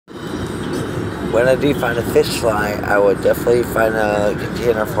when I do find a fish fly, I would definitely find a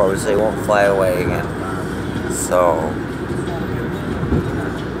container for it so they won't fly away again. So,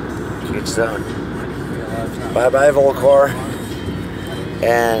 each zone. Bye bye, vollcore.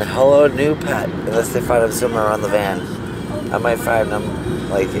 And hello, new pet. Unless they find them somewhere around the van. I might find them,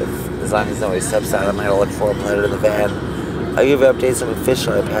 like, as long as nobody steps out, I might look for them later in the van. I'll give you updates on the fish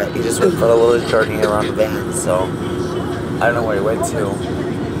fly pet. He just went for a little journey around the van, so I don't know where he went to.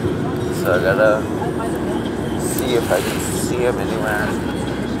 So I gotta see if I can see him anywhere.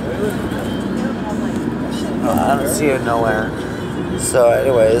 I don't see him nowhere. So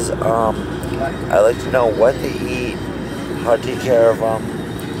anyways, I like to know what they eat, how to take care of them,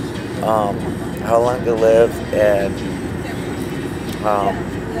 how long they live, and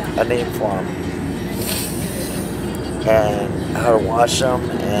a name for them, and how to wash them,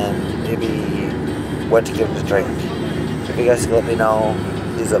 and maybe what to give them to drink. If you guys can let me know,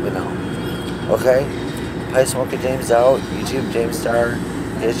 please let me know. Okay? Pie Smoker James out, YouTube James Star,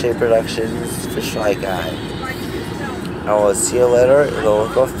 PHA Productions, Fish Fly Guy. I will see you later in the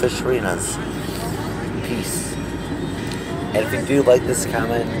local fish arenas. Peace. And if you do like this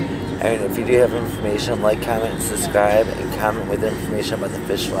comment, and if you do have information, like, comment, and subscribe, and comment with information about the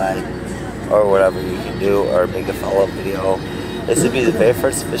fish fly, or whatever you can do, or make a follow-up video. This would be the very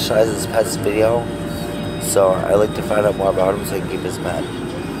first fish flies as pet's video, so I like to find out more about him so I can keep his pet.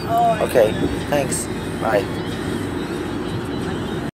 Okay, thanks. Bye.